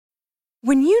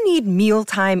When you need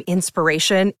mealtime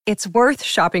inspiration, it's worth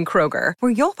shopping Kroger,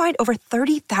 where you'll find over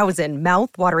 30,000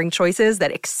 mouth-watering choices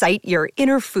that excite your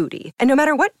inner foodie. And no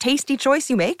matter what tasty choice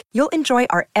you make, you'll enjoy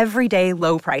our everyday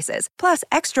low prices, plus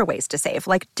extra ways to save,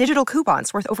 like digital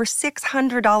coupons worth over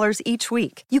 $600 each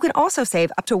week. You can also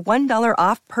save up to $1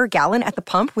 off per gallon at the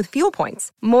pump with fuel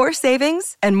points. More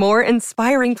savings and more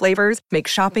inspiring flavors make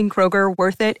shopping Kroger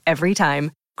worth it every time.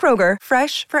 Kroger,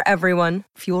 fresh for everyone.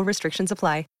 Fuel restrictions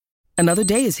apply. Another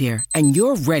day is here, and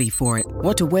you're ready for it.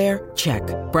 What to wear? Check.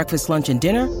 Breakfast, lunch, and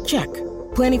dinner? Check.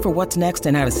 Planning for what's next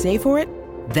and how to save for it?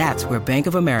 That's where Bank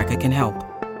of America can help.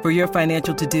 For your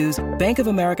financial to-dos, Bank of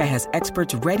America has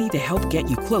experts ready to help get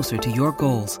you closer to your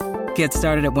goals. Get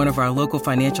started at one of our local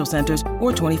financial centers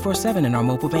or 24/7 in our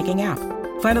mobile banking app.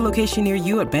 Find a location near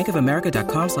you at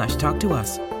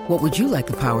bankofamerica.com/talktous. What would you like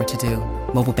the power to do?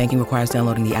 Mobile banking requires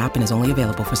downloading the app and is only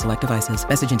available for select devices.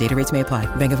 Message and data rates may apply.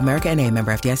 Bank of America N.A.,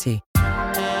 member FDIC.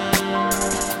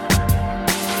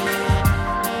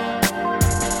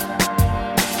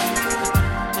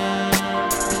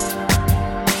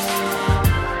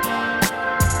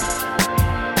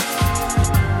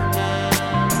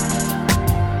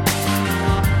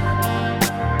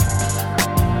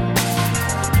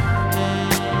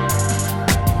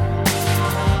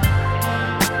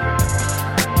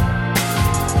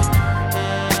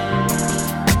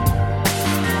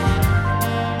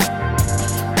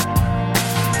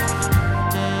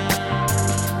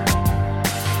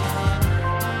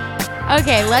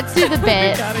 Okay, let's do the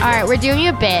bit. All right, we're doing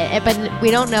a bit, but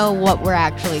we don't know what we're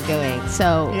actually doing.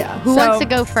 So, who wants to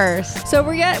go first? So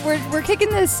we're kicking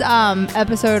this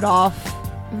episode off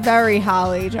very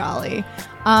holly jolly.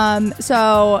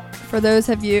 So for those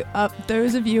of you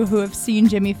who have seen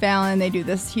Jimmy Fallon, he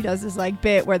does this like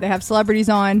bit where they have celebrities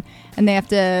on and they have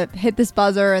to hit this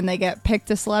buzzer and they get picked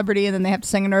a celebrity and then they have to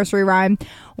sing a nursery rhyme.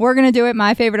 We're going to do it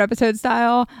my favorite episode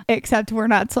style, except we're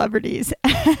not celebrities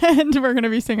and we're going to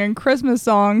be singing Christmas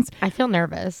songs. I feel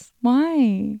nervous.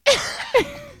 Why?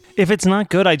 If it's not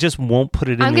good, I just won't put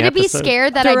it in I'm the going to be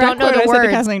scared that I don't know the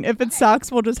words. Kathleen, if it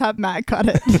sucks, we'll just have Matt cut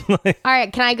it. All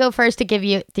right, can I go first to give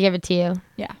it to you?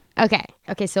 Yeah.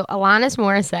 Okay, so Alanis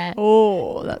Morissette.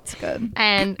 Oh, that's good.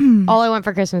 And All I Want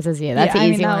for Christmas Is You. That's the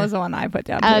easy one. That was the one I put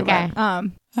down. Okay. But,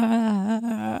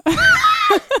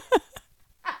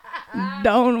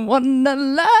 don't wanna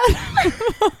lie.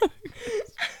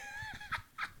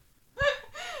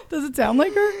 Does it sound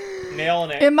like her?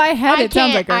 Nailing it. In my head, it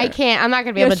sounds like her. I can't. I'm not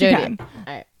going to be able to do it. All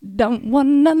right. Don't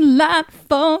wanna lie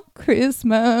for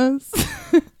Christmas.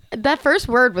 That first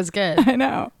word was good. I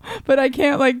know. But I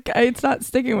can't, it's not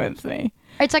sticking with me.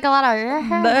 It's like a lot of...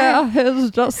 There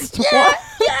is just one.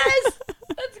 Yes!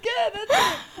 That's good. That's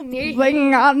good.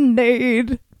 Thing I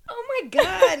need. Oh my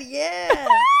God, yeah.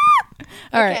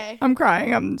 All right. I'm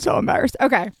crying. I'm so embarrassed.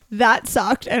 Okay. That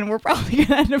sucked, and we're probably going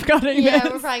to end up cutting this. Yeah,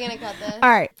 we're probably going to cut this. All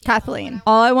right. Kathleen.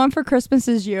 All I Want for Christmas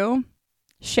Is You.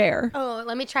 Cher. Oh,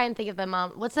 let me try and think of the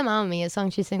mom. What's the Mamma Mia song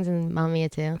she sings in Mamma Mia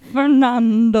too?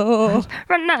 Fernando.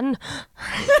 Fernando.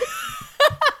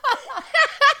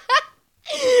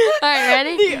 All right,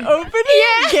 ready? The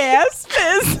opening gasp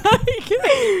is like...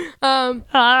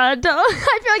 I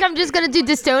feel like I'm just going to do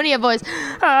Dystonia voice.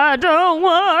 I don't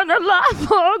want a lot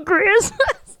for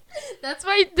Christmas. That's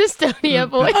my Dystonia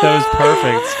voice. That was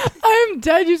perfect. I'm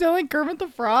dead. You sound like Kermit the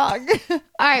Frog. All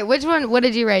right, which one? What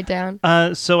did you write down?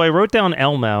 So I wrote down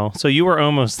Elmo. So you were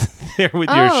almost there with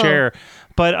your share.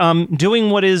 But doing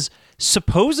what is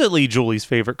supposedly Julie's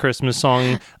favorite Christmas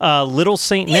song, Little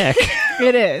Saint Nick.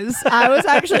 It is. I was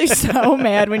actually so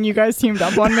mad when you guys teamed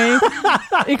up on me.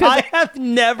 Because I have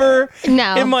never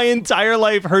in my entire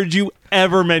life heard you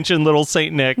ever mention Little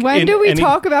Saint Nick. When do we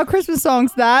talk about Christmas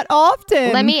songs that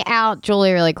often? Let me out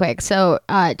Julie really quick. So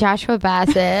Joshua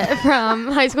Bassett from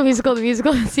High School Musical, the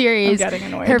musical series. I'm getting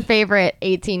annoyed. Her favorite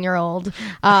 18-year-old.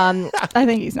 I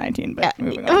think he's 19, but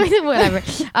moving on.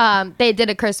 Whatever. They did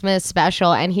a Christmas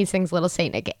special and he sings Little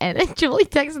Saint Nick. And Julie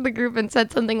texted the group and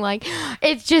said something like,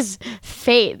 it's just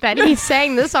fate that he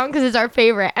sang this song because it's our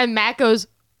favorite. And Matt goes,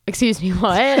 excuse me,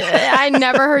 what? I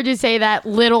never heard you say that,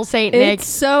 Little Saint Nick. It's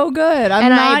so good. I'm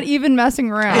not even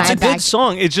messing around. It's a good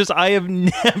song. It's just I have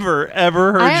never,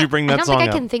 ever heard you bring that song up. I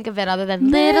don't think I can think of it other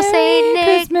than Little Saint Nick.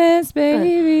 Christmas,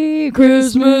 baby.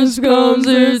 Christmas comes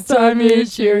this time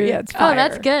each year. Yeah, it's fire. Oh,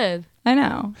 that's good. I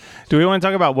know. Do we want to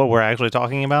talk about what we're actually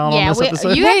talking about on this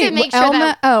episode? You have to make sure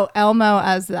that... Elmo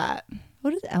as that.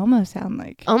 What does Elmo sound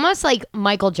like? Almost like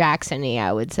Michael Jackson-y,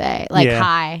 I would say. Like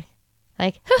high.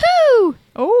 Like, hoo-hoo!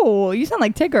 Oh, you sound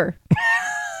like Tigger.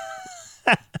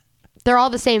 They're all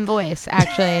the same voice,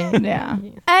 actually. Yeah.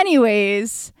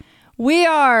 Anyways, we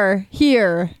are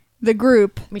here the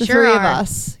group, We the sure three of are.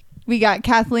 us. We got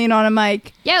Kathleen on a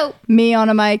mic, Yo, me on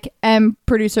a mic, and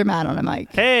producer Matt on a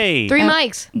mic. Hey. 3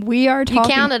 mics. We are You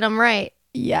talking. counted them right.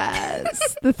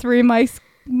 Yes, the three mics.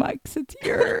 It's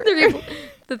here.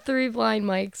 The 3 blind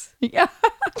mics. Yeah,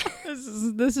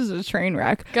 this is a train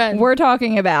wreck. Good. We're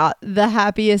talking about The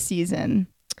Happiest Season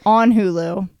on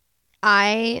Hulu.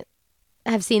 I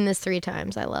have seen this 3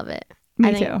 times. I love it.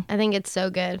 Me too. I think it's so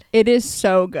good. It is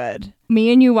so good.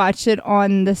 Me and you watched it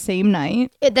on the same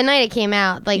night. The night it came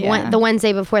out, like Yeah. the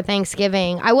Wednesday before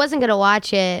Thanksgiving, I wasn't gonna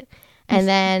watch it, and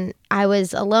then I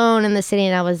was alone in the city,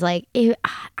 and I was like, ew,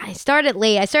 I started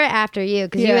late. I started after you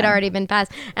because you had Yeah. already been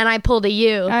past, and I pulled a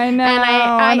you. I know,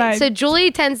 And and so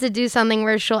Julie tends to do something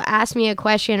where she'll ask me a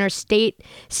question or state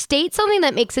something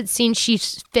that makes it seem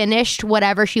she's finished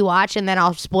whatever she watched, and then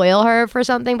I'll spoil her for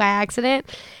something by accident.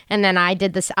 And then I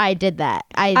did this. I did that.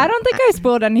 I don't think I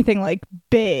spoiled anything like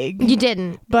big, You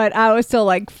didn't. but I was still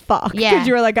like, fuck. Yeah. Because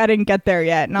you were like, I didn't get there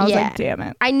yet. And I was Yeah. like, damn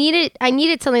it. I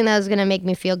needed something that was gonna make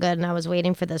me feel good, and I was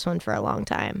waiting for this one for a long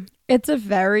time. It's a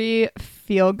very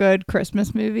feel good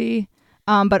Christmas movie,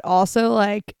 but also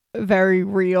like very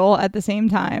real at the same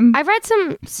time. I've read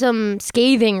some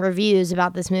scathing reviews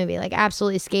about this movie, like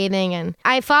absolutely scathing, and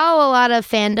I follow a lot of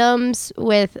fandoms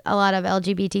with a lot of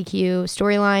LGBTQ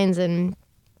storylines and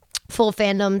full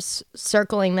fandoms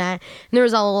circling that. And there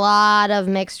was a lot of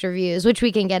mixed reviews, which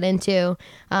we can get into,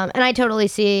 and I totally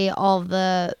see all of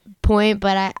the point,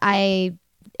 but I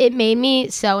it made me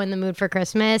so in the mood for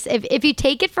Christmas. If you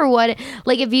take it for what,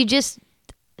 like if you just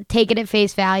take it at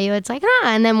face value, it's like,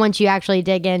 and then once you actually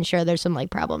dig in, sure, there's some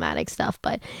like problematic stuff.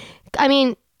 But I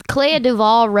mean, Clea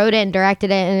Duvall wrote it and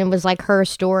directed it, and it was like her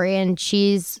story, and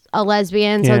she's a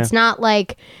lesbian, so Yeah. it's not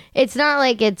like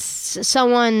it's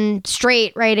someone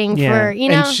straight writing for, you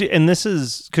know. And this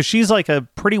is because she's like a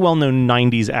pretty well-known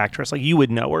 90s actress. Like you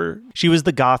would know her. She was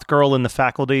the goth girl in The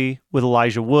Faculty with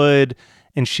Elijah Wood.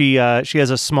 And she has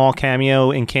a small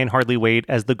cameo in Can't Hardly Wait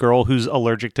as the girl who's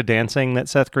allergic to dancing that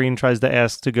Seth Green tries to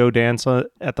ask to go dance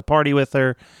at the party with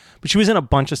her. But she was in a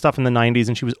bunch of stuff in the 90s,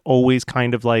 and she was always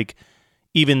kind of like,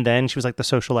 even then, she was like the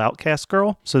social outcast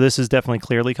girl. So this is definitely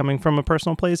clearly coming from a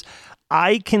personal place.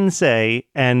 I can say,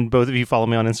 and both of you follow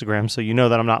me on Instagram, so you know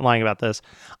that I'm not lying about this.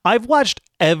 I've watched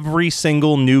every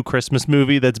single new Christmas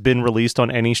movie that's been released on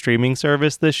any streaming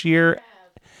service this year.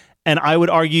 And I would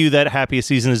argue that Happiest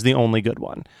Season is the only good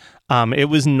one. It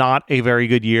was not a very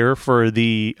good year for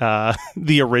the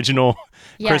original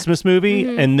Christmas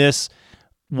movie, and this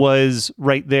was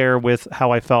right there with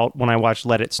how I felt when I watched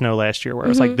Let It Snow last year, where it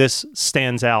was like, this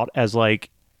stands out as like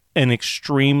an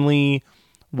extremely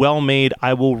well-made,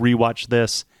 I will rewatch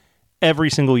this every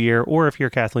single year, or if you're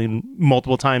Kathleen,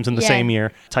 multiple times in the same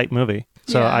year type movie.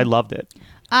 So I loved it.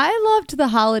 I loved The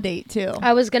Holiday too.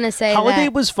 I was gonna say Holiday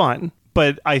that. was fun,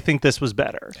 but I think this was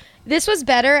better. This was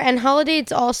better, and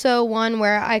Holiday's also one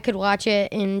where I could watch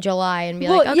it in July and be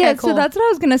like, okay, yeah, cool. so that's what I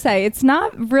was going to say. It's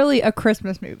not really a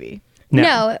Christmas movie.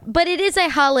 No, but it is a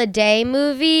holiday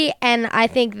movie, and I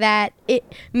think that it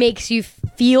makes you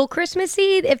feel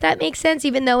Christmassy, if that makes sense,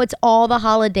 even though it's all the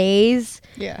holidays.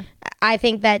 Yeah. I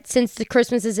think that since the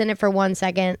Christmas is in it for 1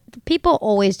 second, people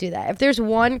always do that. If there's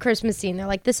one Christmas scene, they're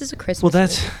like, this is a Christmas Well,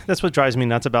 movie. that's what drives me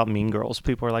nuts about Mean Girls.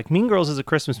 People are like, Mean Girls is a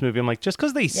Christmas movie. I'm like, just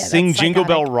because they sing that's Jingle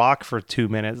psychotic. Bell Rock for 2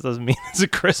 minutes doesn't mean it's a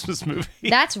Christmas movie.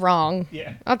 That's wrong.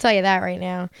 Yeah. I'll tell you that right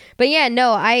now. But yeah,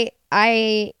 no,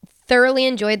 I thoroughly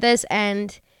enjoyed this,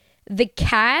 and the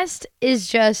cast is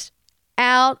just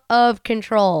out of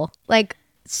control. Like,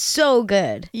 so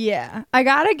good. Yeah. I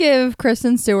gotta give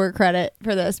Kristen Stewart credit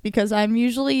for this because I'm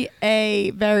usually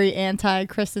a very anti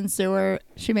Kristen Stewart.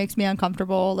 She makes me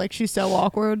uncomfortable. Like, she's so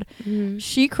awkward.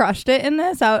 She crushed it in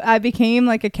this. I became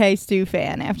like a K Stu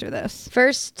fan after this.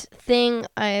 First thing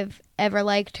I've ever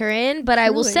liked her in, but I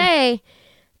will Truly. say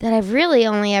that I've really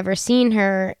only ever seen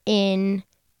her in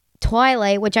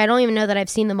Twilight, which I don't even know that I've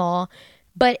seen them all.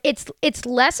 But it's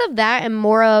less of that and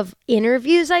more of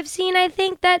interviews I've seen, I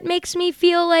think, that makes me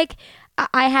feel like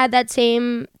I had that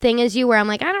same thing as you, where I'm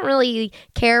like, I don't really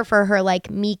care for her like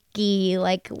meeky,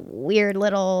 like weird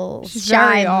little She's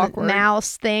very shy awkward.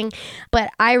 mouse thing.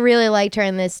 But I really liked her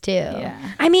in this too. Yeah.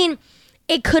 I mean,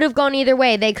 it could have gone either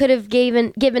way. They could have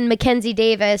given Mackenzie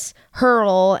Davis her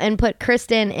role and put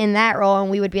Kristen in that role,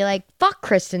 and we would be like, fuck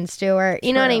Kristen Stewart.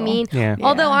 You know what I True. mean? Yeah.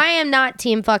 Although I am not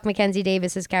team fuck Mackenzie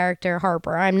Davis's character,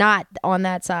 Harper. I'm not on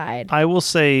that side. I will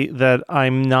say that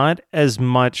I'm not as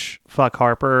much fuck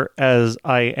Harper as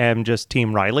I am just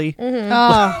Team Riley.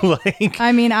 Oh, Like,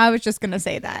 I mean, I was just gonna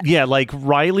say that. yeah, like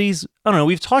Riley's, I don't know,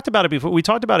 we've talked about it before. We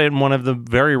talked about it in one of the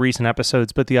very recent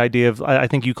episodes, but the idea of, I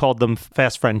think you called them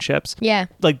fast friendships. Yeah.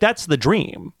 Yeah. Like, that's the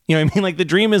dream. You know what I mean? Like, the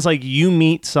dream is like you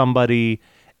meet somebody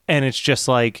and it's just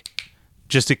like,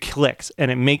 just it clicks and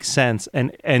it makes sense.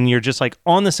 And you're just like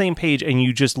on the same page and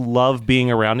you just love being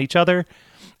around each other.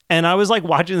 And I was like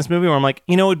watching this movie where I'm like,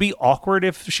 it'd be awkward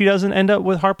if she doesn't end up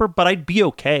with Harper, but I'd be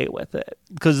okay with it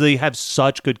because they have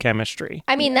such good chemistry.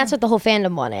 I mean, that's what the whole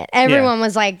fandom wanted. Everyone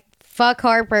was like, fuck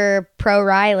Harper, pro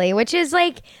Riley, which is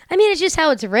like, I mean, it's just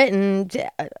how it's written.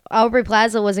 Aubrey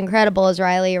Plaza was incredible as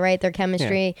Riley, right? Their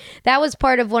chemistry. Yeah. That was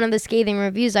part of one of the scathing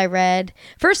reviews I read.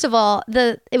 First of all,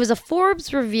 it was a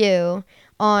Forbes review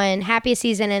on Happiest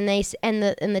Season, and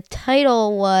the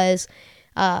title was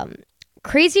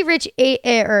Crazy Rich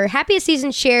or Happiest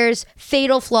Season shares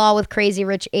fatal flaw with Crazy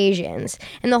Rich Asians.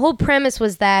 And the whole premise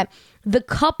was that the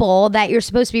couple that you're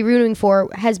supposed to be rooting for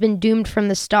has been doomed from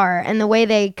the start. And the way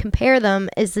they compare them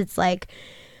is it's like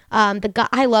the guy.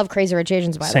 I love Crazy Rich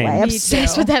Asians, by the way. I'm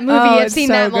obsessed with that movie. I've seen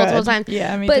that multiple times.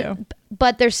 Yeah, me too.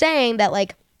 But they're saying that,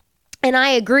 like, and I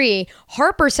agree,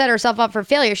 Harper set herself up for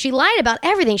failure. She lied about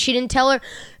everything. She didn't tell her.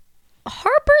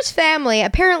 Harper's family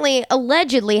apparently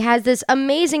allegedly has this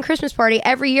amazing Christmas party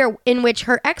every year in which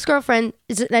her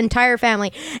ex-girlfriend's entire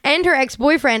family and her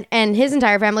ex-boyfriend and his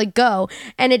entire family go,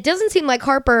 and it doesn't seem like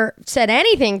Harper said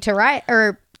anything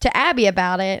to Abby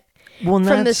about it from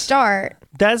the start.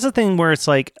 That's the thing where it's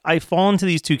like I fall into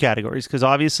these two categories because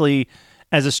obviously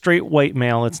as a straight white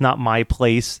male it's not my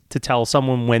place to tell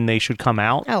someone when they should come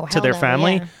out to their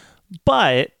family. Yeah.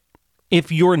 But if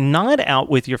you're not out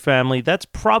with your family, that's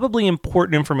probably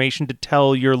important information to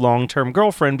tell your long-term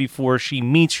girlfriend before she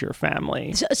meets your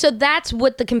family. So that's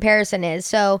what the comparison is.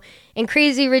 So in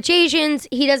Crazy Rich Asians,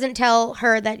 he doesn't tell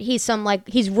her that he's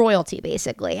he's royalty,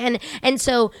 basically. And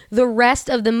so the rest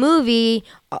of the movie,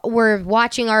 we're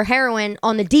watching our heroine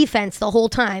on the defense the whole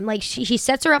time. Like she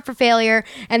sets her up for failure,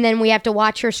 and then we have to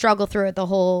watch her struggle through it the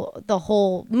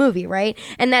whole movie, right?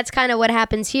 And that's kind of what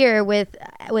happens here with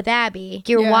Abby.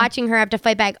 You're watching her have to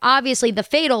fight back. Obviously, the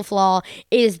fatal flaw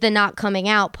is the not coming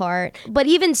out part. But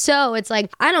even so, it's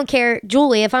like, I don't care,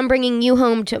 Julie, if I'm bringing you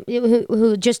home to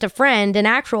who just a friend, an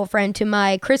actual friend, to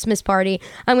my Christmas party,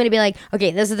 I'm going to be like, okay,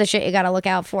 this is the shit you got to look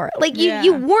out for. Like,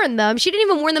 you warn them. She didn't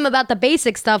even warn them about the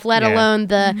basic stuff, let alone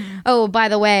the, oh, by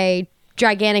the way,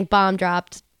 gigantic bomb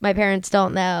dropped. My parents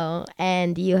don't know,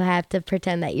 and you have to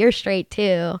pretend that you're straight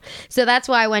too. So that's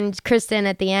why when Kristen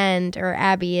at the end, or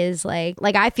Abby, is like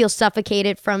I feel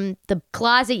suffocated from the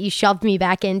closet you shoved me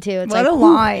back into. It's what like, a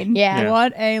line. Yeah.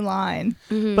 What a line.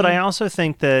 Mm-hmm. But I also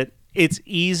think that it's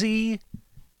easy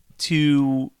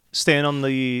to stand on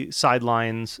the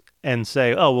sidelines and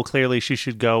say, oh, well, clearly she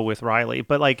should go with Riley.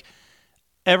 But like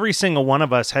every single one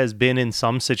of us has been in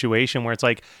some situation where it's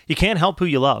like, you can't help who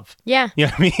you love. Yeah. You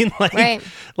know what I mean? Like, right.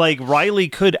 Like Riley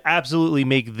could absolutely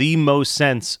make the most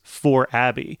sense for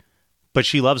Abby, but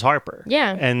she loves Harper.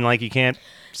 Yeah. And like, you can't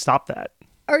stop that.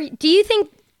 Or do you think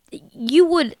you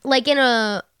would, like, in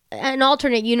an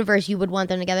alternate universe, you would want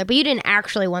them together, but you didn't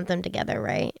actually want them together,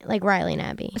 right? Like Riley and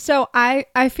Abby. So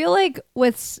I feel like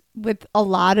with a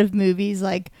lot of movies,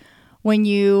 like when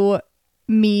you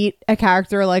meet a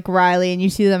character like Riley and you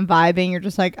see them vibing, you're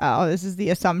just like, oh, this is the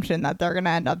assumption that they're gonna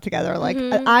end up together. Like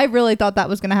I really thought that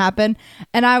was gonna happen,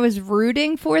 and I was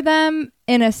rooting for them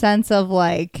in a sense of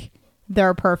like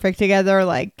they're perfect together,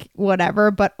 like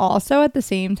whatever, but also at the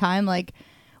same time, like,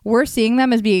 we're seeing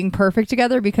them as being perfect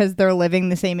together because they're living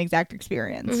the same exact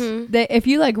experience. If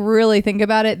you like really think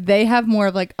about it, they have more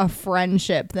of like a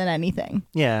friendship than anything.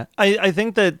 Yeah. I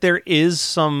think that there is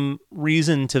some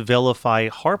reason to vilify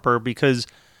Harper because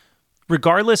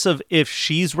regardless of if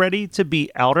she's ready to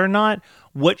be out or not,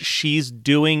 what she's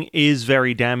doing is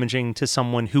very damaging to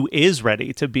someone who is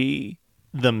ready to be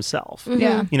themselves.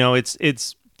 Yeah. You know,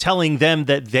 it's telling them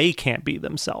that they can't be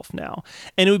themselves now.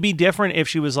 And it would be different if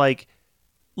she was like,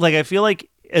 I feel like,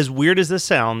 as weird as this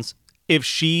sounds, if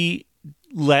she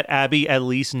let Abby at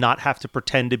least not have to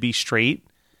pretend to be straight,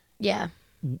 Yeah.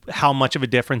 how much of a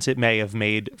difference it may have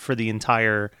made for the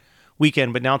entire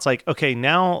weekend. But now it's like, okay,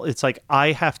 now it's like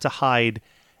I have to hide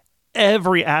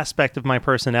every aspect of my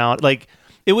personality. Like,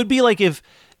 it would be like if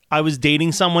I was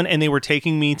dating someone and they were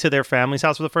taking me to their family's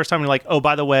house for the first time and like, oh,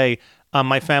 by the way,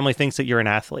 my family thinks that you're an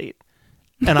athlete.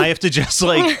 And I have to just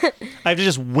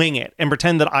wing it and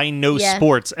pretend that I know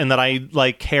sports and that I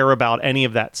like care about any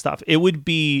of that stuff. It would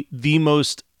be the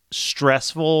most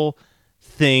stressful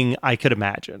thing I could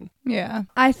imagine. Yeah.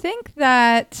 I think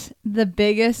that the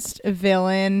biggest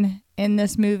villain in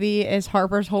this movie is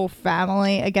Harper's whole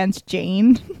family against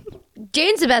Jane.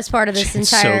 Jane's the best part of this Jane's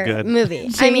so entire good. movie.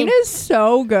 Jane is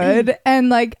so good, and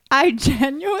like I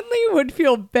genuinely would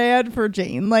feel bad for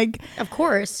Jane. Like, of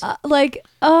course.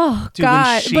 oh Dude, when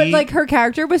god, she- but like her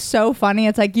character was so funny.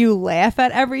 It's like you laugh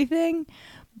at everything,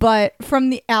 but from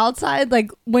the outside,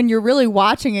 like when you're really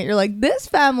watching it, you're like, this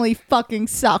family fucking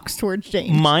sucks towards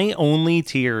Jane. My only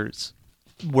tears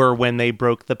were when they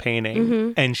broke the painting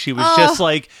Mm-hmm. and she was just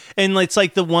like, and it's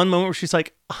like the one moment where she's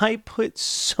like, I put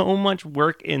so much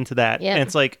work into that. Yep. And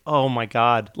it's like, oh my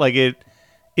God, like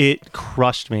it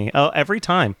crushed me. Oh, every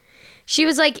time. She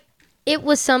was like, it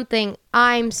was something,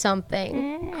 I'm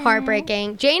something.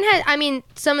 Heartbreaking. Jane had, I mean,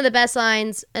 some of the best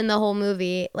lines in the whole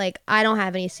movie. Like, I don't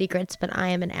have any secrets, but I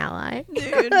am an ally.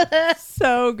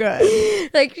 So good.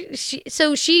 Like,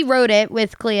 she wrote it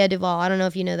with Clea Duvall. I don't know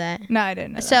if you know that. No, I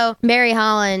didn't know that. So Mary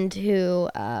Holland, who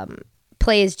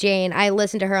plays Jane, I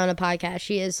listened to her on a podcast.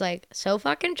 She is like so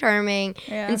fucking charming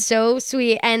and so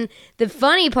sweet. And the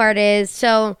funny part is,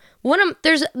 so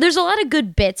there's a lot of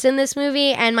good bits in this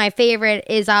movie, and my favorite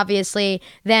is obviously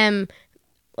them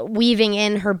weaving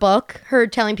in her book, her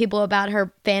telling people about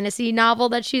her fantasy novel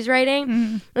that she's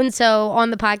writing. And so on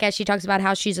the podcast, she talks about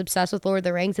how she's obsessed with Lord of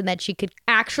the Rings and that she could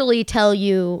actually tell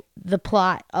you the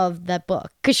plot of that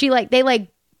book because they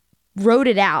wrote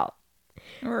it out.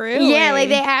 Really? Yeah, like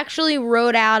they actually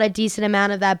wrote out a decent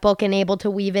amount of that book and able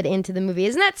to weave it into the movie.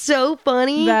 Isn't that so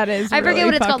funny? That is I forget really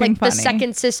what it's called, like fucking the funny.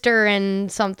 second sister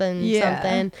and something. Yeah.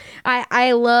 Something.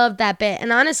 I love that bit.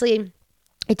 And honestly,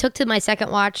 it took to my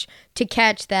second watch to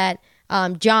catch that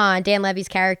John, Dan Levy's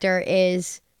character,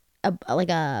 is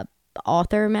a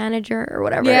author manager or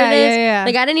whatever Yeah, it is. yeah.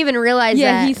 Like I didn't even realize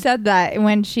Yeah, that. he said that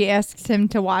when she asked him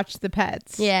to watch the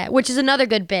pets. Yeah, which is another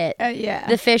good bit. Yeah.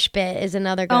 The fish bit is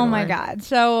another good one. Oh my god.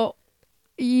 So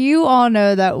you all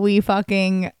know that we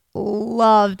fucking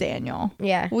love Daniel.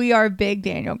 Yeah. We are big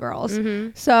Daniel girls.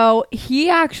 So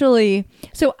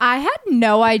I had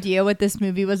no idea what this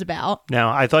movie was about. No,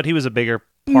 I thought he was a bigger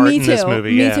part in this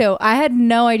movie. Me yeah. too. I had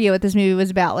no idea what this movie was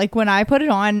about. Like when I put it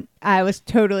on, I was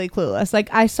totally clueless.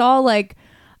 Like I saw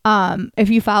if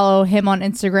you follow him on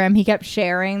Instagram, he kept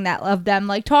sharing that of them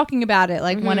like talking about it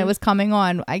like when it was coming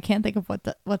on. I can't think of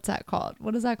what's that called.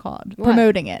 What is that called? What?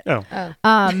 Promoting it.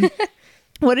 Oh.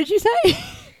 What did you say?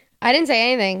 I didn't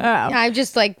say anything. Oh. I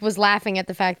just was laughing at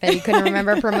the fact that he couldn't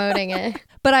remember promoting it.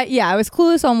 But I was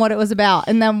clueless on what it was about.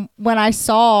 And then when I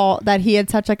saw that he had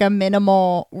such like a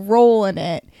minimal role in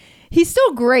it, he's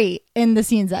still great in the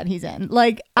scenes that he's in.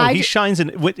 Like He shines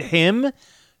in with him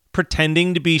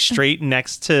pretending to be straight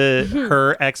next to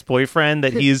her ex-boyfriend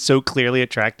that he is so clearly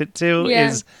attracted to Yeah.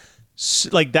 is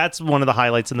like that's one of the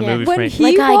highlights in the movie for when me. he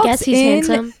Like, I walks guess he's in,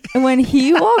 handsome. when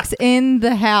he walks in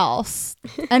the house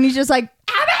and he's just like,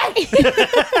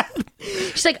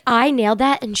 She's like, I nailed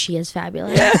that, and she is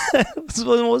fabulous.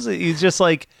 What was it? He's just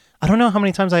like, I don't know how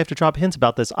many times I have to drop hints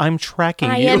about this. I'm tracking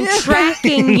I you. am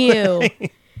tracking you.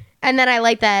 And then I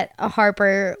like that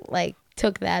Harper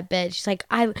took that bit. She's like,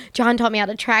 John taught me how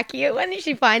to track you, and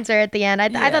she finds her at the end. I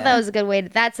thought that was a good way.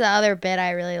 That's the other bit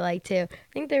I really like too. I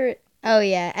think there. Oh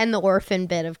yeah, and the orphan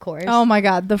bit, of course. oh my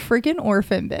god, the freaking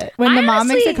orphan bit when the mom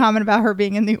makes honestly- a comment about her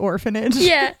being in the orphanage.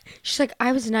 Yeah. She's like,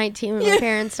 I was 19 when my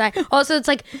parents died. Also, it's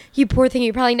like, you poor thing,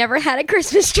 you probably never had a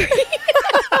Christmas tree.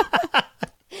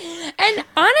 And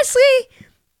honestly,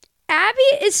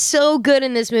 Abby is so good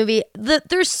in this movie.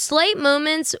 There's slight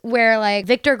moments where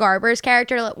Victor Garber's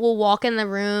character will walk in the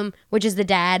room, which is the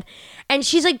dad, and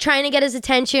she's trying to get his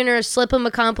attention or slip him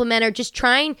a compliment or just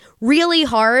trying really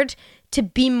hard to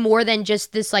be more than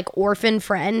just this orphan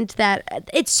friend that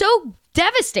it's so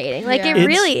devastating. It It's-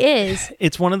 really is.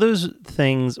 It's one of those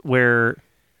things where,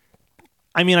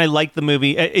 I mean, I like the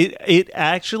movie. It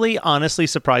actually honestly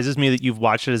surprises me that you've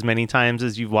watched it as many times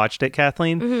as you've watched it,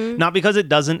 Kathleen. Not because it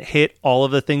doesn't hit all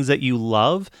of the things that you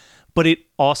love, but it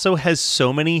also has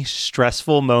so many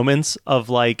stressful moments of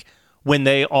when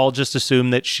they all just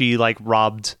assume that she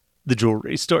robbed the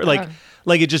jewelry store.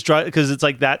 It just drives, because it's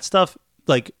that stuff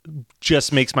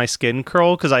just makes my skin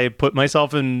curl because I put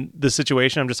myself in the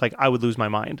situation. I'm just I would lose my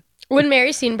mind. When Mary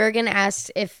Steenburgen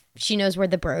asked if she knows where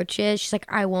the brooch is, she's like,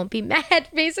 I won't be mad,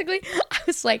 basically. I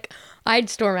was like, I'd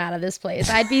storm out of this place.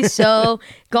 I'd be so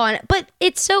gone. But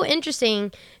it's so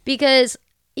interesting because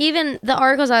even the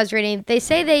articles I was reading, they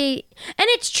say and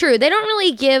it's true, they don't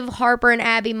really give Harper and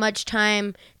Abby much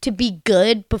time to be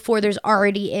good before there's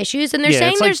already issues. And they're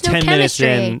saying it's there's no 10 minutes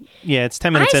chemistry. in. Yeah, it's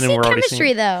 10 minutes I in and see we're already chemistry,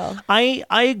 seeing. though. I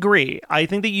agree. I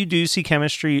think that you do see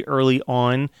chemistry early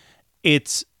on.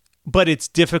 But it's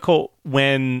difficult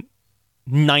when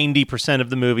 90% of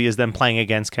the movie is them playing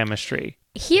against chemistry.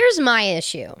 Here's my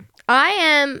issue. I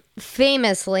am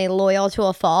famously loyal to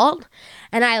a fault,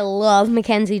 and I love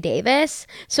Mackenzie Davis.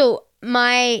 So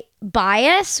my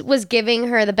bias was giving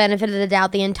her the benefit of the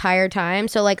doubt the entire time.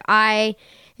 So like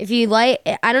if you like,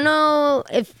 I don't know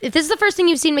if this is the first thing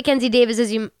you've seen Mackenzie Davis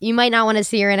is you might not want to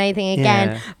see her in anything again.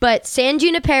 Yeah. But San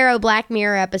Junipero Black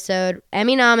Mirror episode,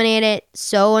 Emmy nominated,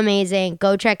 so amazing.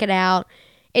 Go check it out.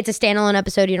 It's a standalone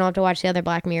episode. You don't have to watch the other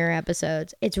Black Mirror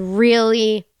episodes. It's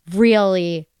really,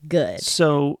 really good.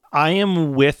 So I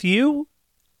am with you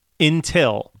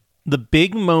until the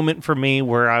big moment for me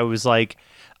where I was like,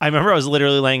 I remember I was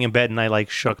literally laying in bed and I like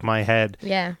shook my head.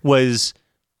 Yeah. Was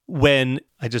when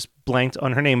I just blanked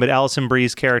on her name, but Alison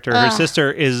Brie's character, her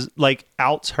sister is like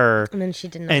outs her And then she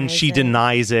denies and she it.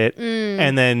 denies it.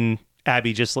 And then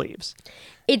Abby just leaves.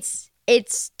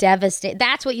 It's devastating.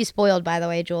 That's what you spoiled, by the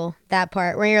way, Jewel. That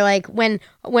part where you're like, when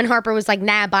Harper was like,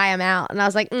 nah, buy him out. And I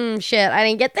was like, shit, I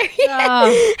didn't get there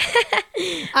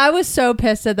yet. I was so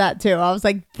pissed at that too. I was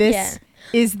like, this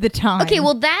is the time. Okay,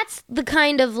 well, that's the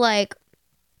kind of like,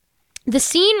 the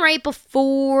scene right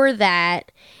before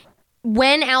that,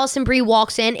 when Alison Brie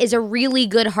walks in, is a really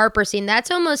good Harper scene.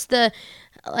 That's almost the,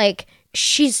 like,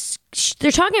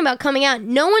 they're talking about coming out.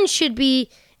 No one should be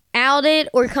outed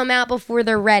or come out before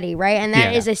they're ready, right? And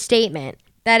that is a statement.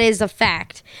 That is a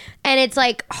fact. And it's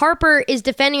like Harper is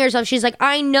defending herself. She's like,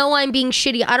 I know I'm being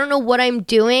shitty. I don't know what I'm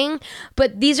doing,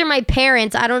 but these are my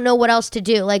parents. I don't know what else to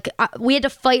do. Like, we had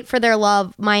to fight for their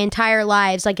love my entire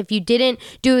lives. Like, if you didn't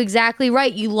do exactly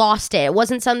right, you lost it. It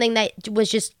wasn't something that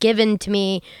was just given to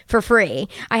me for free.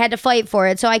 I had to fight for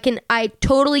it. So I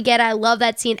totally get it. I love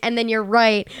that scene. And then you're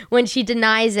right. When she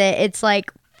denies it, it's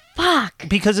like, fuck.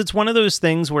 Because it's one of those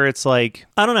things where it's like,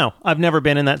 I don't know. I've never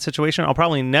been in that situation. I'll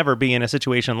probably never be in a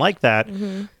situation like that.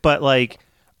 But like,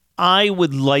 I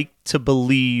would like to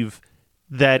believe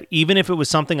that even if it was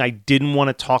something I didn't want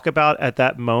to talk about at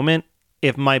that moment,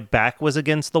 if my back was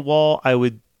against the wall, I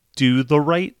would do the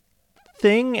right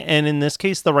thing. And in this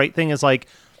case, the right thing is like,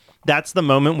 that's the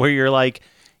moment where you're like,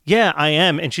 yeah, I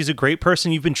am. And she's a great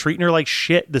person. You've been treating her like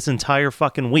shit this entire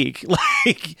fucking week.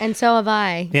 Like, And so have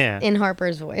I. Yeah. In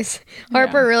Harper's voice.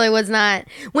 Harper really was not.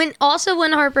 When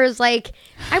Harper's like,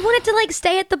 I wanted to like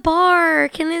stay at the bar.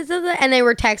 And they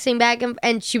were texting back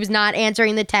and she was not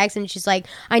answering the text and she's like,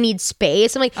 I need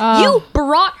space. I'm like, you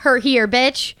brought her here,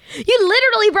 bitch. You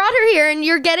literally brought her here and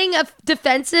you're getting a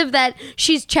defensive that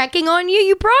she's checking on you.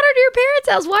 You brought her to your parents'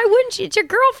 house. Why wouldn't you? It's your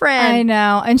girlfriend. I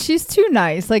know. And she's too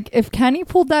nice. Like, if Kenny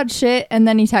pulled that shit and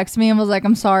then he texted me and was like,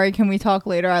 I'm sorry, can we talk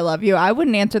later? I love you. I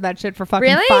wouldn't answer that shit for fucking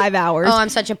Really? 5 hours. Oh, I'm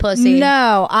such a pussy.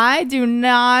 No, I do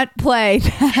not play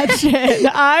that shit.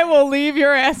 I will leave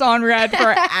your ass on red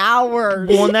for hours.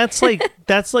 well, and that's like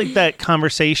that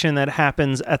conversation that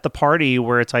happens at the party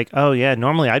where it's like, oh yeah,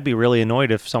 normally I'd be really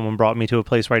annoyed if someone brought me to a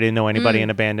place where I didn't know anybody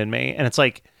and abandoned me. And it's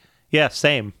like, yeah,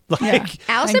 same. Like,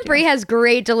 Alison Brie has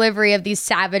great delivery of these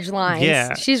savage lines.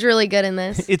 Yeah. She's really good in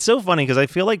this. it's so funny because I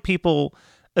feel like people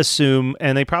assume,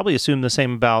 and they probably assume the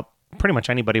same about pretty much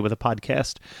anybody with a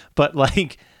podcast, but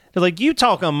like, they're like, you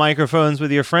talk on microphones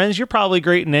with your friends, you're probably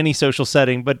great in any social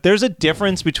setting, but there's a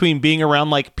difference between being around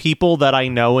like people that I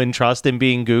know and trust and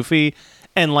being goofy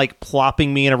and like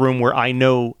plopping me in a room where I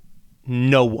know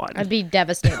no one. I'd be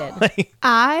devastated. When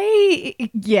I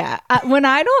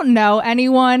don't know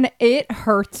anyone, it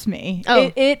hurts me.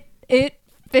 Oh. It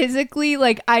physically,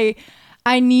 like,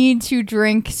 I need to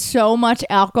drink so much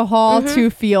alcohol to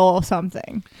feel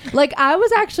something. Like, I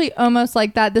was actually almost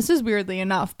like that. This is weirdly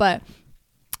enough, but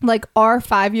like our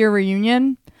 5-year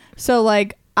reunion. So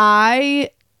like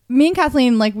me and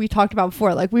Kathleen, like we talked about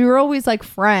before, like we were always like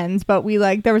friends, but we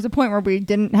like, there was a point where we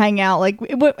didn't hang out. Like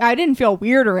I didn't feel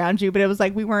weird around you, but it was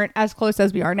like we weren't as close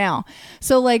as we are now.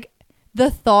 So like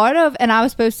the thought of, and I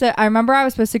remember I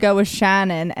was supposed to go with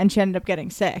Shannon and she ended up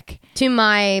getting sick. To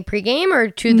my pregame or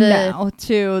to the... No,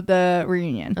 to the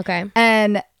reunion. Okay.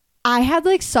 And I had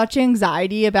like such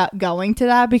anxiety about going to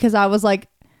that because I was like,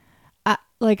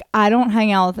 I don't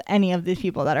hang out with any of these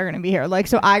people that are going to be here. Like,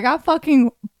 so I got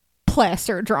fucking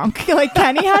plaster drunk. Like,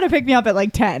 Kenny had to pick me up at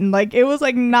like 10. Like, it was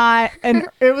like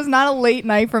it was not a late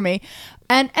night for me.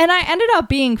 And I ended up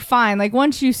being fine. Like,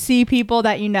 once you see people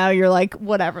that you know, you're like,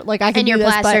 whatever. Like, I can And do you're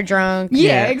this, plaster but drunk.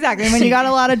 yeah, exactly. When you got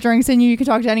a lot of drinks in you can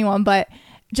talk to anyone. But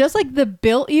just like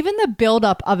even the build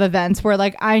up of events where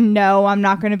like I know I'm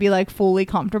not going to be like fully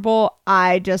comfortable,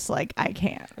 I just like I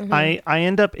can't. I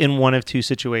end up in one of two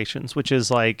situations, which is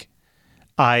like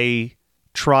I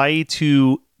try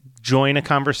to join a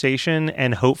conversation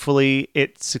and hopefully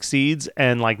it succeeds,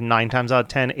 and like 9 times out of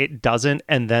 10 it doesn't,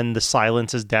 and then the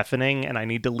silence is deafening and I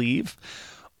need to leave.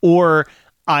 Or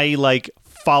I like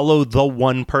follow the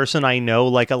one person I know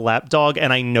like a lapdog,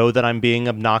 and I know that I'm being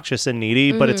obnoxious and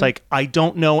needy, but it's like I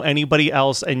don't know anybody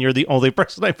else, and you're the only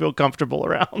person I feel comfortable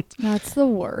around. That's the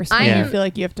worst. I When am- you feel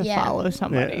like you have to yeah. follow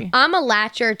somebody. I'm a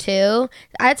latcher too.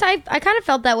 I kind of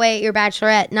felt that way at your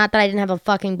bachelorette. Not that I didn't have a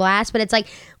fucking blast, but it's like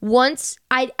once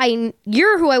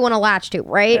you're who I want to latch to,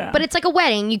 right? Yeah. But it's like a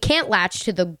wedding. You can't latch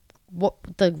to the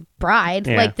bride.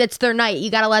 Yeah. Like that's their night.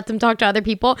 You got to let them talk to other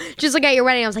people. Just like at your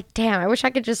wedding, I was like, damn, I wish I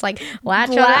could just like latch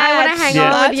on. I want to hang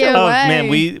Yeah. out with you. Oh away. man,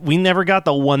 we never got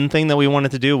the one thing that we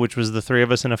wanted to do, which was the three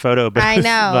of us in a photo booth. I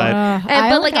know. But But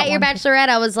only like got at your one. bachelorette,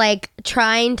 I was like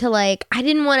trying to like I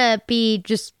didn't want to be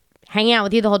just hanging out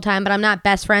with you the whole time, but I'm not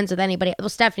best friends with anybody. Well,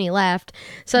 Stephanie left,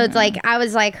 so it's like I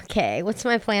was like, okay, what's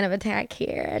my plan of attack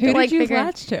here? I had Who to, did like you figure out-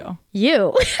 latch to?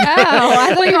 You. Oh,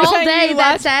 I thought like you were all saying day you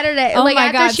that latched- Saturday. Oh like my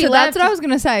after god! she So left. that's what I was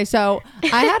gonna say. So I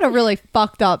had a really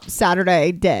fucked up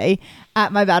Saturday day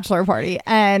at my bachelor party,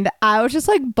 and I was just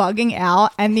like bugging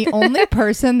out. And the only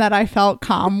person that I felt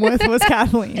calm with was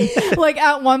Kathleen. Like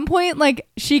at one point, like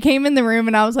she came in the room,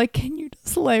 and I was like, "Can you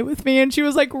just lay with me?" And she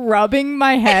was like rubbing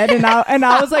my head, and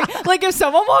I was like if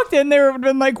someone walked in, they would have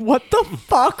been like, "What the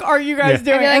fuck are you guys I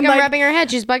doing?" feel like And, I'm rubbing her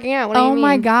head. She's bugging out. What do oh you mean?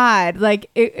 my god! Like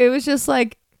it was just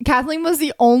like Kathleen was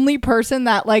the only person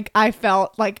that like I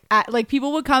felt like like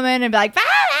people would come in and be like,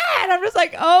 "Ah!" and I'm just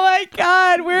like, oh my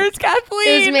god, where's Kathleen?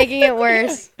 It was making it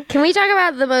worse. Can we talk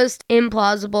about the most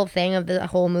implausible thing of the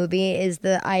whole movie is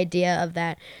the idea of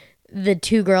that the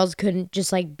two girls couldn't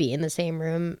just like be in the same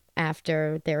room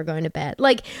after they were going to bed.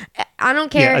 Like I don't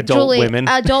care, Yeah, adult Julie, women.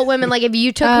 adult women. Like if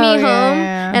you took Oh, me yeah, home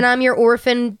yeah. and I'm your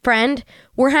orphan friend,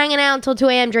 we're hanging out until 2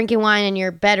 a.m. drinking wine in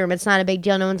your bedroom. It's not a big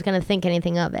deal. No one's gonna think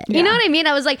anything of it. You know what I mean?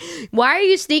 I was like, why are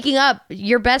you sneaking up?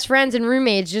 Your best friends and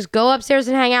roommates, just go upstairs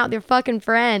and hang out with your fucking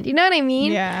friend. You know what I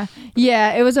mean? Yeah.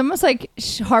 It was almost like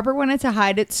Harper wanted to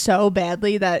hide it so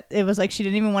badly that it was like she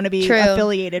didn't even want to be True.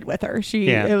 affiliated with her.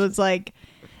 It was like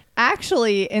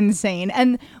actually insane.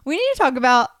 And we need to talk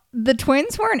about the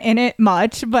twins weren't in it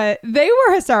much, but they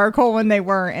were hysterical when they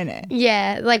were in it.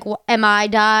 Yeah, like, am I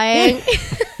dying?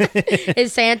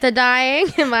 Is Santa dying?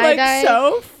 Am I Like dying?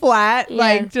 so flat, Yeah.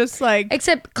 like just like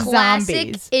Except classic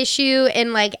zombies. issue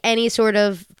in like any sort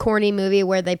of corny movie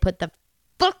where they put the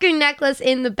fucking necklace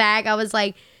in the bag. I was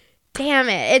like, damn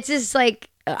it. It's just like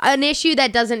an issue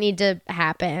that doesn't need to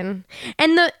happen.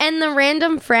 And the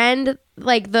random friend,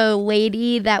 like the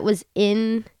lady that was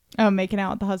in making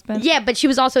out with the husband. yeah, but she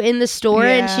was also in the store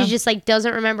and Yeah. she just like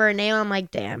doesn't remember her name. I'm like,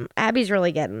 damn, Abby's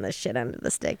really getting this shit under the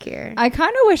stick here. I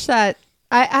kind of wish that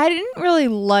I didn't really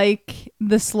like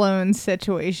the Sloan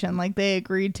situation. Like they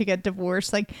agreed to get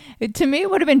divorced. Like to me, it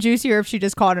would have been juicier if she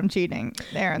just caught him cheating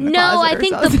there in the No, closet I or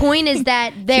think something. the point is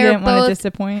that She they're didn't want to both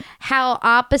disappoint. how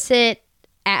opposite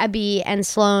Abby and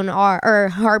Sloan are, or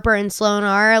Harper and Sloan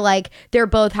are. Like they're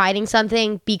both hiding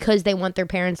something because they want their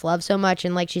parents' love so much.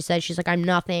 And like she said, she's like, I'm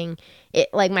nothing.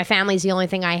 Like my family's the only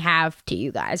thing I have to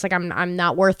you guys. Like I'm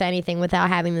not worth anything without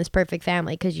having this perfect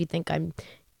family because you think I'm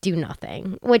do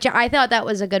nothing. Which I thought that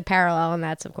was a good parallel, and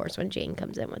that's of course when Jane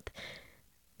comes in with.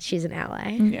 She's an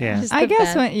ally. Yeah. Just I the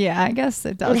guess best. I guess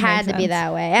it does. It had make to be sense.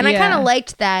 that way. And I Yeah. kind of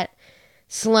liked that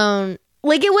Sloan,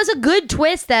 like it was a good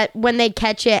twist that when they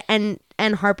catch it and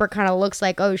Harper kind of looks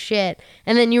like, oh shit.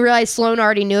 And then you realize Sloan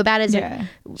already knew about it. It's Yeah.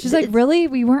 She's like, really?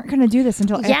 We weren't going to do this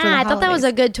until after the yeah, I thought that was a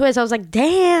holidays." good twist. I was like,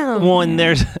 damn. Well, and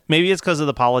there's maybe it's because of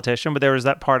the politician, but there was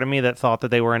that part of me that thought that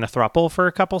they were in a throuple for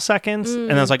a couple seconds,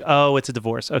 and I was like, "Oh, it's a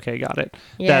divorce." Okay, got it.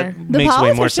 Yeah. That The makes way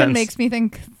more politician sense. makes me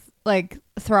think like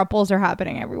thruples are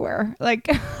happening everywhere. Like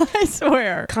I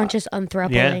swear. Conscious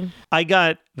unthroupling. Yeah, I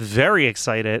got very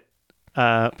excited.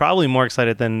 Probably more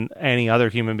excited than any other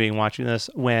human being watching this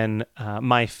when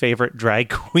my favorite drag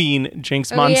queen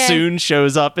Jinx Oh, yeah. Monsoon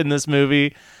shows up in this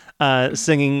movie,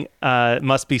 singing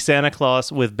 "Must Be Santa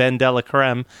Claus" with Ben Della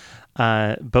Creme,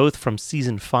 both from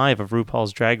season 5 of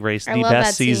RuPaul's Drag Race, I the love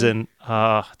best that scene. season.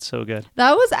 Oh, it's so good.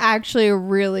 That was actually a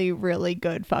really, really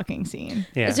good fucking scene.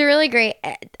 Yeah. It's a really great.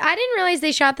 I didn't realize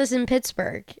they shot this in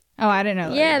Pittsburgh. Oh, I didn't know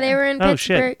that. Yeah, they were in Oh,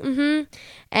 shit. Pittsburgh.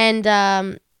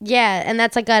 And yeah, and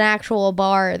that's like an actual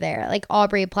bar there. Like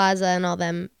Aubrey Plaza and all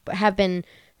them have been.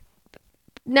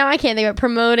 Now I can't think of it,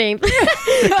 promoting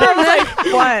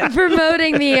What?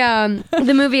 promoting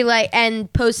the movie, like,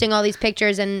 and posting all these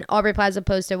pictures. And Aubrey Plaza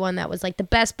posted one that was like the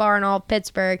best bar in all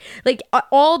Pittsburgh. Like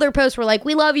all their posts were like,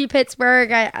 "We love you, Pittsburgh."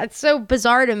 It's so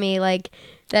bizarre to me, like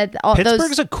that. All Pittsburgh's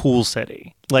those, a cool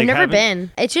city. Like I've never having-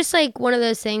 been. It's just like one of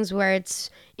those things where it's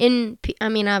in. I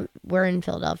mean, we're in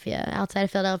Philadelphia, outside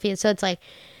of Philadelphia, so it's like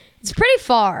It's pretty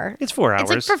far. It's 4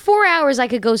 hours. It's like for 4 hours, I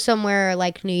could go somewhere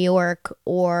like New York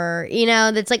or,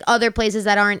 that's like other places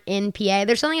that aren't in PA.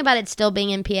 There's something about it still being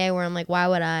in PA where I'm like, why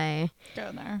would I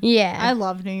Go there. Yeah. I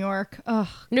love New York. Ugh,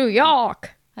 New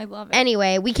York. I love it.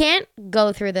 Anyway, we can't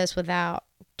go through this without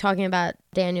talking about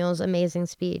Daniel's amazing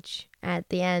speech at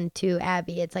the end to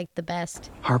Abby. It's like the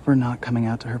best. Harper not coming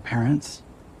out to her parents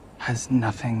has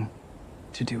nothing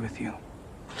to do with you.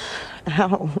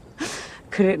 How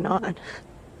could it not?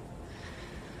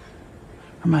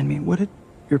 Remind me, what did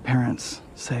your parents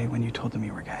say when you told them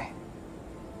you were gay?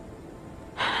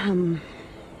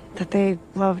 That they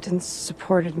loved and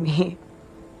supported me.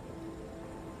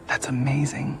 That's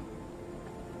amazing.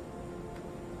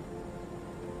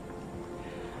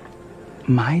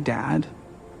 My dad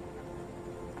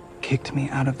kicked me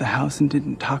out of the house and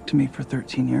didn't talk to me for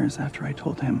 13 years after I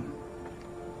told him.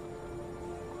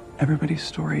 Everybody's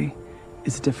story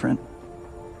is different.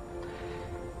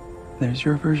 There's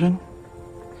your version,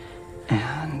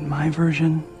 and my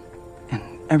version, and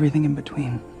everything in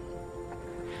between.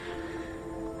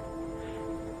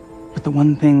 But the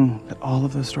one thing that all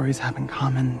of those stories have in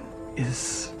common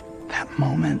is that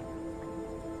moment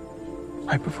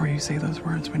right before you say those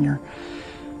words, when your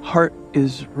heart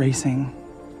is racing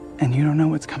and you don't know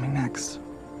what's coming next.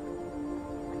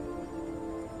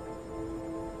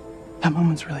 That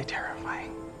moment's really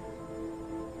terrifying.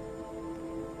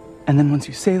 And then once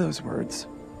you say those words,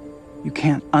 you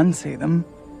can't unsay them.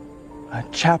 A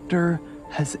chapter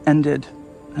has ended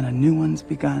and a new one's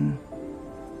begun,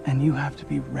 and you have to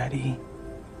be ready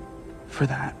for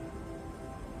that.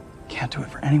 Can't do it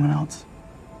for anyone else.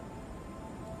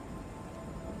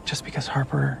 Just because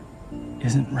Harper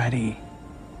isn't ready,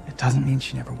 it doesn't mean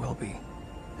she never will be.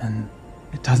 And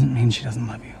it doesn't mean she doesn't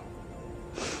love you.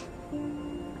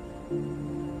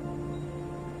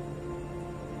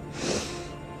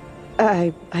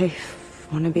 I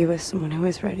want to be with someone who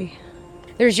is ready.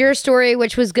 There's your story,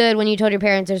 which was good when you told your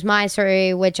parents. There's my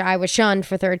story, which I was shunned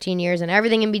for 13 years, and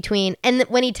everything in between. And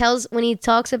when he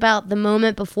talks about the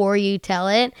moment before you tell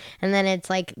it, and then it's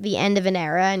like the end of an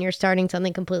era, and you're starting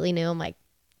something completely new. I'm like,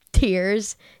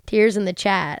 tears in the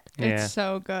chat. Yeah. It's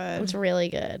so good. It's really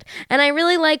good. And I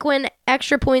really like when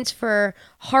extra points for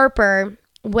Harper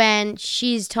when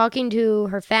she's talking to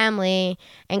her family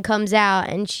and comes out,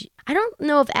 and I don't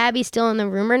know if Abby's still in the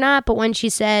room or not, but when she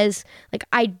says, like,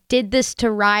 I did this to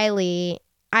Riley,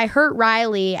 I hurt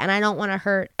Riley, and I don't want to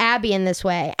hurt Abby in this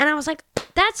way. And I was like,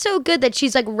 that's so good that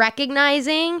she's like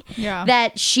recognizing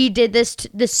that she did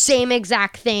the same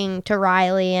exact thing to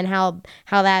Riley, and how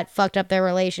that fucked up their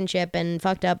relationship and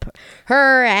fucked up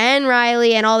her and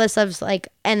Riley and all this stuff. Like,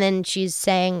 and then she's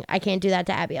saying, I can't do that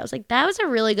to Abby. I was like, that was a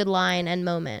really good line and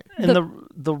moment. And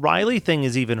the Riley thing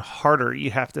is even harder,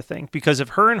 you have to think, because if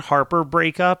her and Harper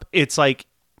break up, it's like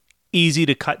easy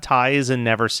to cut ties and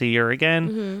never see her again.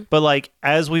 Mm-hmm. But like,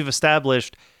 as we've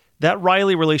established, that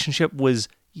Riley relationship was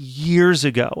years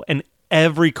ago, and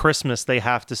every Christmas they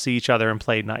have to see each other and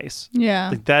play nice. Yeah.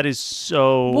 Like, that is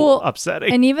so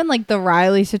upsetting. And even like the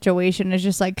Riley situation is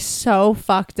just like so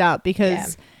fucked up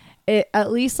because it,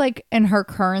 at least like in her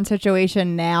current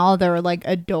situation now, they're like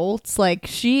adults. Like,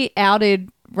 she outed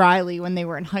Riley when they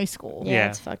were in high school. Yeah,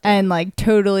 it's fucked up. And like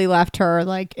totally left her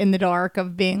like in the dark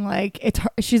of being like,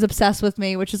 she's obsessed with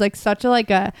me, which is like such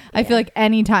a I feel like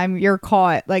anytime you're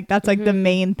caught, like that's like the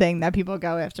main thing that people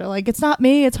go after. Like, it's not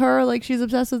me, it's her, like she's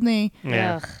obsessed with me.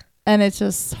 Yeah. Ugh. And it's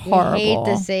just horrible. You hate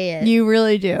to see it. You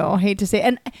really do hate to see it.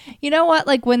 And you know what?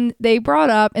 Like, when they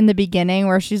brought up in the beginning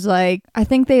where she's like, I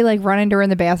think they like run into her in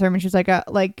the bathroom and she's like,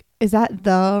 is that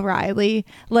the Riley?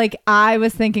 Like, I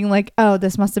was thinking like, oh,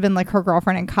 this must have been like her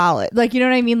girlfriend in college. Like, you know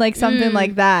what I mean? Like something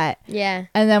like that. Yeah.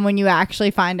 And then when you actually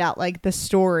find out like the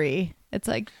story, it's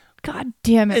like, God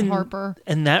damn it, Harper.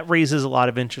 And that raises a lot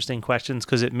of interesting questions,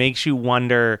 because it makes you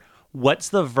wonder, what's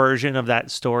the version of that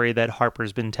story that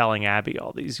Harper's been telling Abby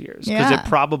all these years? Because it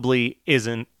probably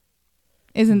isn't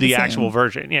the actual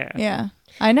version. Yeah. Yeah.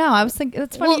 I know. I was thinking,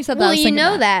 that's funny you said that. Well, you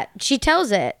know that. She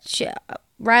tells it.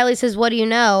 Riley says, what do you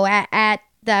know at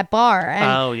that bar?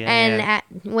 And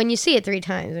when you see it 3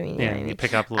 times, I mean, you know what I mean? You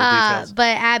pick up little details.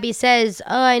 But Abby says,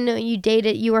 oh, I know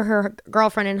you were her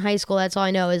girlfriend in high school. That's all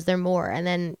I know. Is there more? And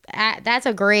then that's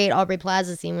a great Aubrey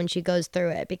Plaza scene when she goes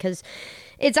through it, because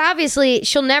it's obviously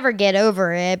she'll never get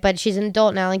over it, but she's an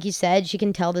adult now, like you said. She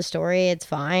can tell the story. It's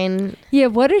fine. Yeah,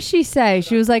 what does she say?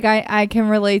 She was like, I can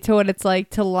relate to what it's like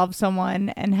to love someone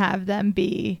and have them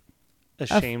be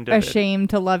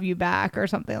ashamed to love you back, or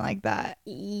something like that.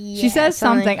 Yeah, she says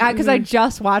something because I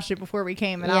just watched it before we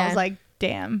came, and I was like,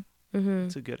 damn.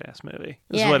 It's a good ass movie.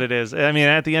 That's what it is. I mean,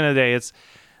 at the end of the day, it's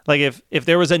Like if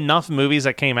there was enough movies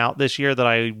that came out this year that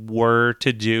I were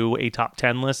to do a top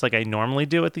 10 list like I normally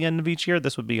do at the end of each year,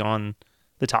 this would be on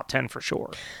the top 10 for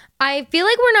sure. I feel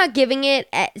like we're not giving it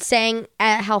saying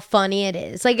how funny it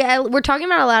is. Like we're talking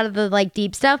about a lot of the like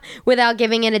deep stuff without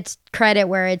giving it its credit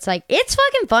where it's like, it's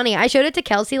fucking funny. I showed it to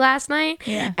Kelsey last night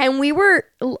and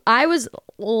I was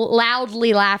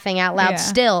loudly laughing out loud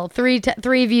still. Three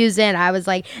views in, I was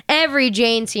like, every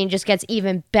Jane scene just gets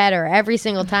even better every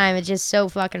single time. It's just so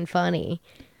fucking funny.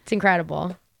 It's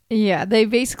incredible. Yeah,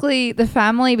 the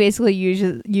family basically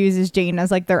uses Jane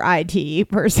as like their IT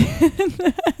person.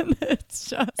 It's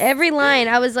just every line.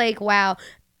 I was like, wow.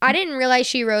 I didn't realize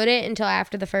she wrote it until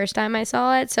after the first time I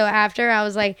saw it. So after, I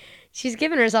was like, she's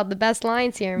giving herself the best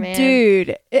lines here, man.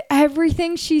 Dude,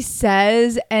 everything she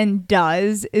says and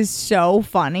does is so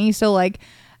funny. So like,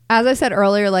 as I said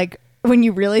earlier, like when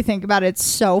you really think about it, it's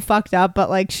so fucked up. But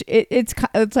like, it's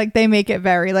like they make it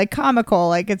very like comical.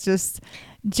 Like it's just.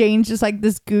 Jane's just like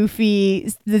this goofy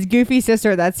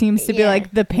sister that seems to be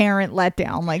like the parent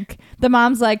letdown. Like the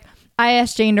mom's like, I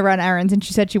asked Jane to run errands and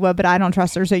she said she would, but I don't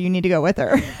trust her, so you need to go with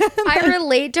her. I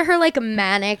relate to her like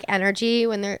manic energy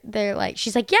when they're like,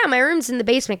 she's like, yeah, my room's in the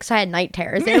basement because I had night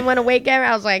terrors. They didn't want to wake her.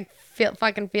 I was like,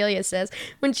 fucking feel you, sis.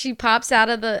 When she pops out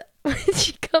of when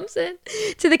she comes in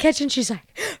to the kitchen, she's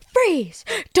like, freeze,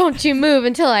 don't you move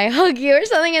until I hug you or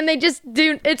something. And they just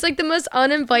do. It's like the most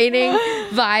uninviting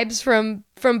vibes from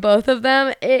both of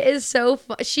them. It is so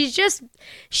fun. She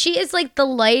is like the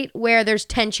light where there's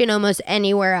tension almost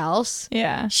anywhere else.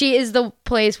 Yeah. She is the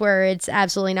place where it's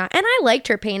absolutely not. And I liked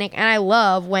her painting. And I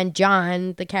love when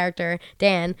John, the character,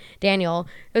 Daniel,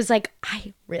 was like,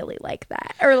 I really like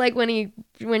that. Or like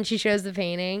when she shows the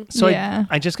painting. So yeah.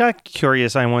 I just got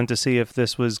curious. I wanted to see if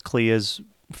this was Clea's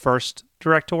first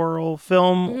directorial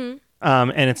film.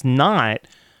 And it's not.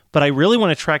 But I really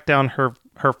want to track down her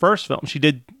first film.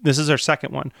 This is her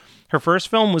second one. Her first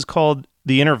film was called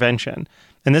The Intervention.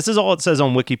 And this is all it says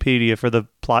on Wikipedia for the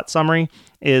plot summary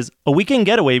is a weekend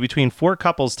getaway between four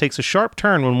couples takes a sharp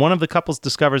turn when one of the couples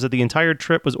discovers that the entire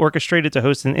trip was orchestrated to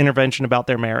host an intervention about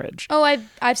their marriage. Oh,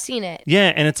 I've seen it.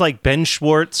 Yeah, and it's like Ben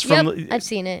Schwartz from... Yep, I've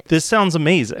seen it. This sounds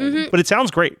amazing, but it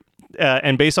sounds great.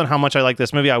 And based on how much I like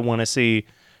this movie, I want to see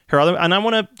her other...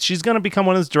 And she's going to become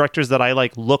one of those directors that I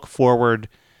like look forward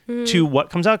to what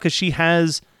comes out because she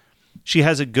has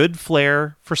a good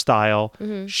flair for style.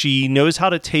 She knows how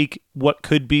to take what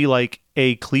could be like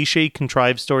a cliche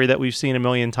contrived story that we've seen a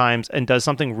million times and does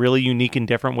something really unique and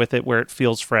different with it where it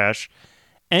feels fresh.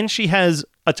 And she has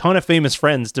a ton of famous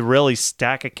friends to really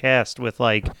stack a cast with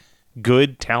like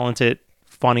good, talented,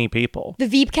 funny people. The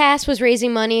Veep cast was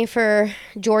raising money for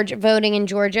voting in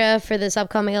Georgia for this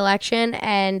upcoming election,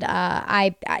 and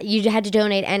you had to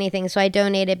donate anything, so I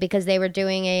donated because they were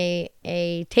doing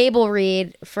a table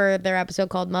read for their episode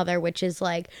called Mother, which is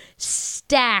like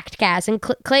stacked cast, and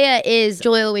Clea is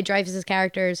Julia Louis-Dreyfus's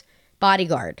character's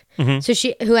bodyguard, so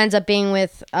who ends up being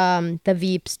with the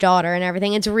Veep's daughter and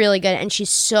everything. It's really good, and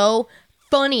she's so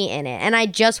funny in it. And I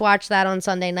just watched that on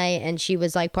Sunday night, and she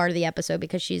was like part of the episode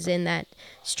because she's in that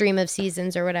stream of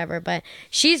seasons or whatever. But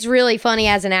she's really funny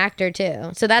as an actor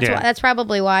too. So that's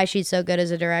probably why she's so good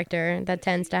as a director. That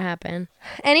tends to happen.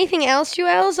 Anything else,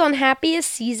 Joelle, on happiest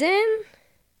season?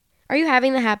 Are you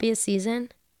having the happiest season?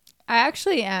 I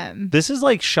actually am. This is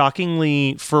like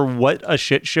shockingly for what a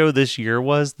shit show this year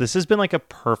was. This has been like a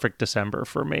perfect December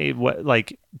for me. What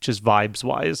like just vibes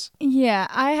wise. Yeah,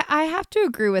 I have to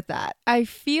agree with that. I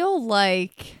feel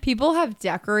like people have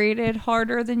decorated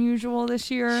harder than usual this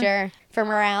year. Sure, for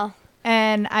morale.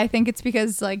 And I think it's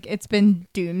because like it's been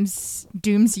Doom's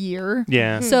year.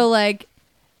 Yeah. So like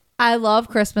I love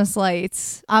Christmas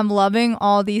lights. I'm loving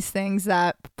all these things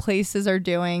that places are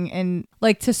doing and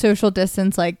like to social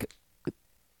distance, like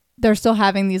they're still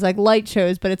having these like light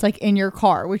shows, but it's like in your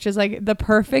car, which is like the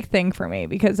perfect thing for me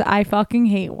because I fucking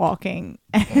hate walking.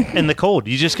 In the cold.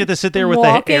 You just get to sit there with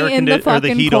the air conditioner or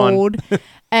the heat cold. on.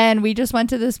 And we just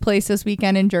went to this place this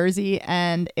weekend in Jersey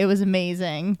and it was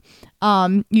amazing.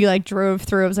 You like drove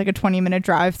through, it was like a 20-minute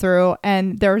drive through,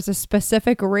 and there was a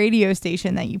specific radio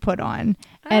station that you put on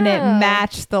and it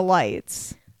matched the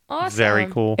lights. Awesome. Very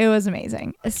cool. It was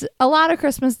amazing. It's a lot of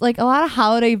Christmas, like a lot of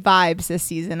holiday vibes this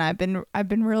season. I've been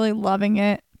really loving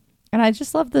it. And I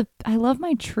just love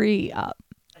my tree up.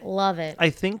 Love it. I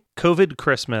think COVID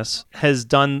Christmas has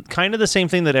done kind of the same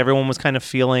thing that everyone was kind of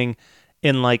feeling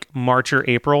in like March or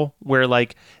April, where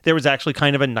like there was actually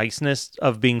kind of a niceness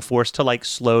of being forced to like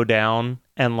slow down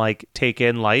and like take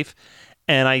in life.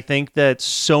 And I think that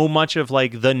so much of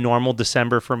like the normal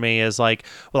December for me is like,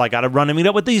 well, I got to run and meet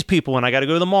up with these people and I got to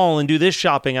go to the mall and do this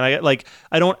shopping. And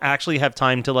I don't actually have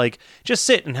time to like just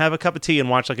sit and have a cup of tea and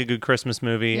watch like a good Christmas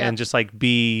movie and just like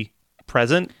be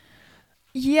present.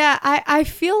 Yeah, I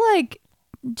feel like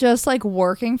just like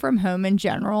working from home in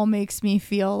general makes me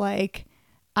feel like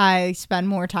I spend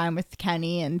more time with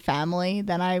Kenny and family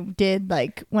than I did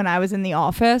like when I was in the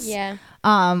office. Yeah.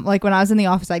 Like when I was in the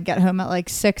office, I'd get home at like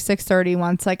 6:30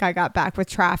 once like I got back with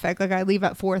traffic. Like I leave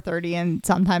at 4:30 and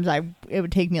sometimes it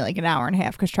would take me like an hour and a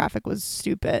half because traffic was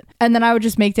stupid. And then I would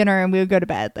just make dinner and we would go to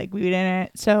bed. Like we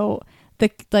didn't. So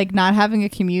the like not having a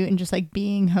commute and just like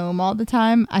being home all the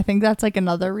time, I think that's like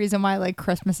another reason why like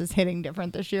Christmas is hitting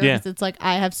different this year. Because it's like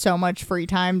I have so much free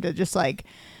time to just like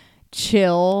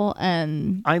chill.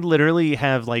 And I literally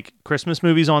have like Christmas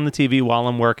movies on the TV while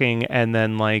I'm working, and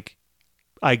then like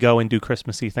I go and do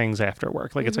Christmassy things after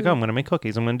work. Like it's like, oh, I'm gonna make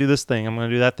cookies, I'm gonna do this thing, I'm gonna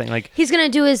do that thing. Like He's gonna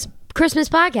do his Christmas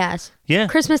podcast. Yeah.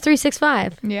 Christmas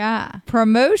 365. yeah,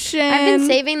 promotion. I've been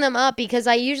saving them up because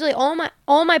I usually all my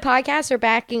podcasts are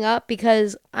backing up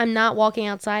because I'm not walking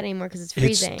outside anymore because it's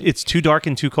freezing. It's too dark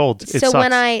and too cold. It sucks.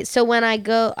 when I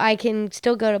go, I can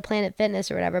still go to Planet Fitness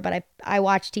or whatever, but I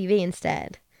watch TV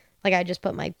instead. Like I just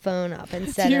put my phone up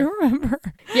instead. Do you remember?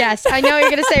 Yes, I know what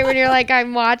you're gonna say when you're like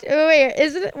I'm watching. Oh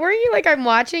wait, were you like I'm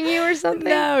watching you or something?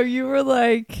 No, you were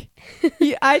like,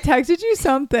 I texted you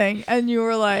something and you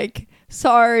were like,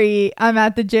 sorry, I'm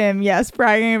at the gym. Yes,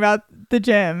 bragging about the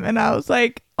gym. And I was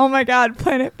like, oh my God,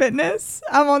 Planet Fitness.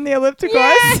 I'm on the elliptical.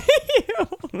 Yeah. I see you.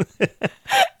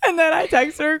 And then I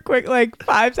texted her quick, like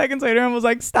 5 seconds later and was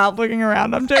like, stop looking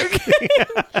around. I'm joking.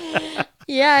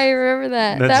 Yeah, I remember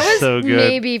that. That's that was so good.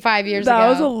 Maybe 5 years ago. That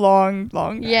was a long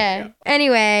time Yeah. ago.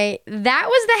 Anyway, that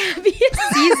was the happiest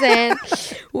season.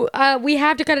 We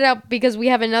have to cut it out because we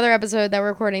have another episode that we're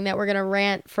recording that we're going to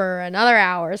rant for another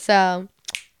hour. So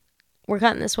we're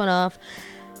cutting this one off.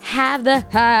 Have the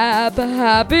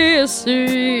happiest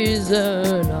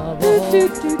season of all.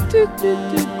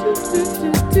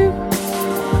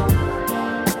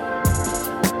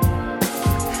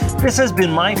 This has been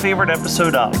My Favorite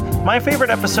Episode Of. My Favorite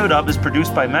Episode Of is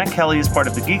produced by Matt Kelly as part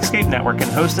of the Geekscape Network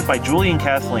and hosted by Julie and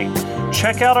Kathleen.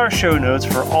 Check out our show notes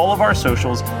for all of our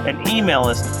socials and email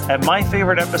us at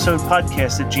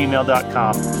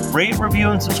myfavoriteepisodepodcast@gmail.com. Rate, review,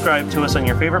 and subscribe to us on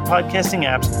your favorite podcasting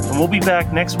apps, and we'll be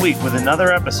back next week with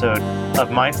another episode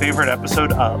of My Favorite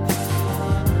Episode Of.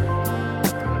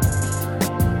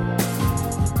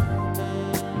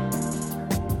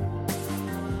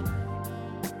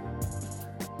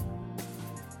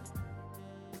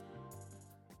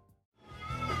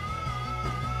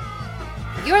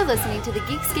 You're listening to the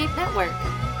Geekscape Network.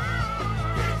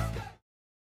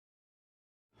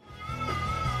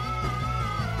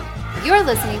 You're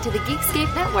listening to the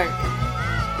Geekscape Network.